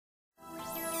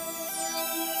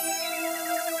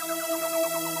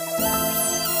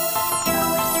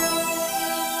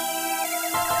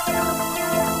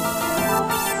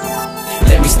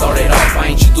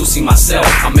introducing myself.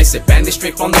 I'm Ese Bandit,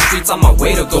 straight from the streets on my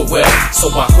way to go well. So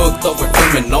I hooked up with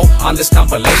criminal on this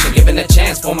compilation, giving a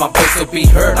chance for my voice to be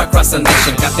heard across the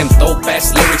nation. Got them dope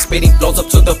ass lyrics, spitting flows up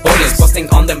to the fullest, busting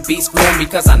on them beats, growing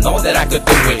because I know that I could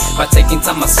do it. By taking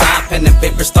time aside, pen and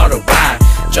paper start to ride,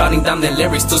 jotting down the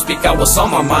lyrics to speak out what's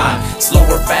on my mind. Slow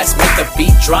or fast, make the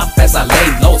beat drop as I lay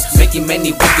notes, making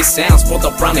many wicked sounds for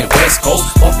the brown and west coast.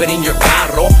 Bump it in your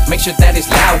carro, make sure that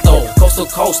it's loud though. Coast to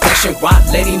coast, nationwide,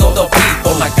 letting know the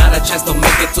people I got a chance to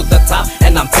make it to the top,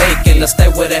 and I'm taking a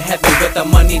step with the heaven with the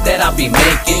money that I'll be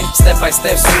making. Step by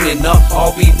step, soon enough,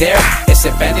 I'll be there.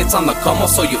 Ese Bandit's on the come up,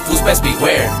 so you fools best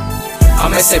beware.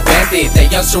 I'm Ese Bandit, the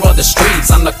youngster of the streets.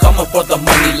 I'm the come up for the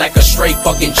money like a straight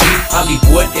fucking G.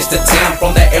 Hollywood is the town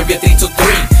from the area 323.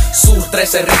 Sur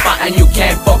 13 rifa and you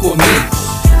can't fuck with me.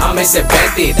 I'm Ese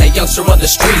Bandit, the youngster of the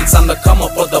streets. I'm the come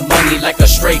up for the money like a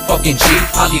straight fucking G.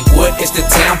 Hollywood is the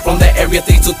town from the area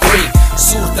 323.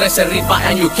 Sur 13 rifa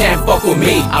and you can't fuck with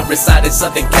me. I reside in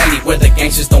Southern Cali where the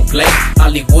gangsters don't play.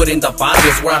 Hollywood in the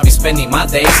barrios where I be spending my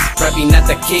days. Rapping at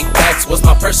the kickbacks was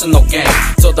my personal game.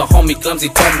 So the homie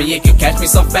Clumsy told me it could catch me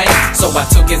some fame. So I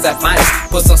took his advice,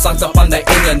 put some songs up on the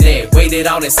internet, waited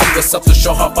out and see what's up to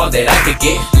show how far that I could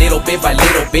get. Little bit by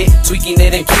little bit, tweaking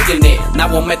it and kicking it.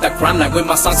 Now I'm at the crime line with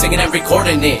my song singing and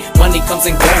recording it. Money comes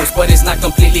and goes, but it's not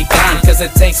completely gone, cause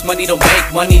it takes money to make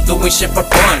money, doing shit for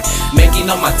fun.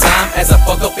 Making all my time as I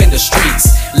fuck up in the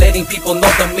streets, letting people know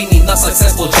the meaning of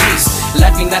successful G's.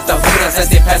 Laughing at the hoodas as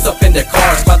they pass up in their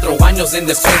cars. 4 años in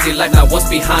this crazy life, now what's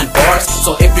behind bars.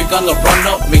 So if you're gonna run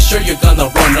up, make sure you're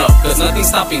gonna run up, cause nothing's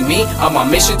stopping me on my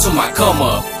mission to my come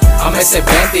up. I'm Ese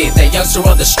Bandit, the youngster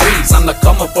of the streets. I'm the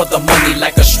come up for the money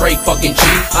like a straight fucking G.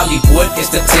 Hollywood is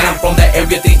the town from the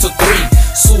area 323.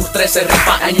 Sur 13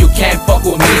 rifa and you can't fuck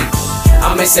with me.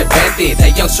 I'm Ese Bandit,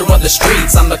 the youngster of the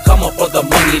streets. I'm the come up for the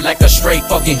money like a straight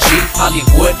fucking G.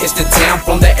 Hollywood is the town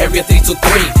from the area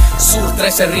 323. Sur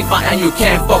 13 rifa and you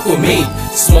can't fuck with me.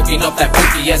 Smoking up that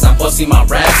cookie as I'm busting my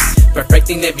raps,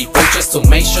 perfecting every verse just to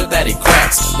make sure that it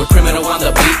cracks. With criminal on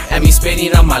the beat and me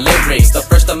spitting on my lyrics, the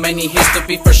first of many hits to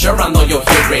be for sure, I know you'll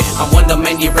hear it. I'm one of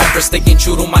many rappers sticking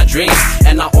true to my dreams,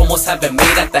 and I almost have it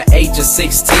made at the age of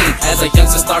 16. As a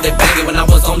youngster started banging when I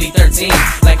was only 13,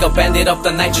 like a bandit of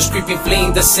the night, just creeping,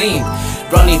 fleeing the scene,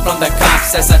 running from the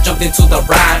cops as I jumped into the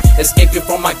ride, escaping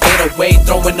from my getaway,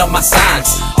 throwing up my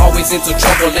signs. Always into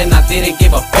trouble and I didn't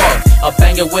give a fuck. A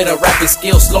banger with a rapping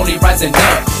skill slowly rising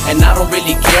up, and I don't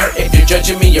really care if you're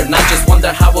judging me or not. Just wonder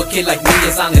how a kid like me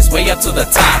is on his way up to the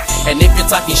top. And if you're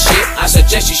talking shit, I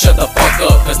suggest you shut the fuck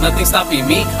up, cause nothing's stopping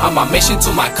me on my mission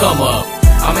to my come up.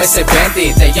 I'm Ese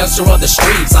Bandit, the youngster of the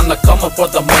streets. I'm the come up for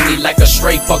the money like a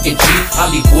straight fucking G.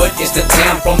 Hollywood is the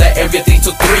town from the area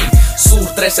 323. Sur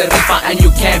 13 rifa and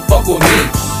you can't fuck with me.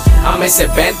 I'm Ese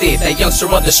Bandit, the youngster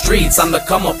of the streets. I'm the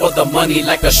come up for the money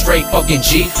like a straight fucking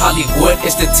G. Hollywood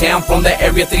is the town from the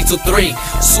area 323.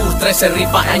 Sur 13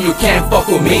 rifa and you can't fuck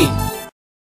with me.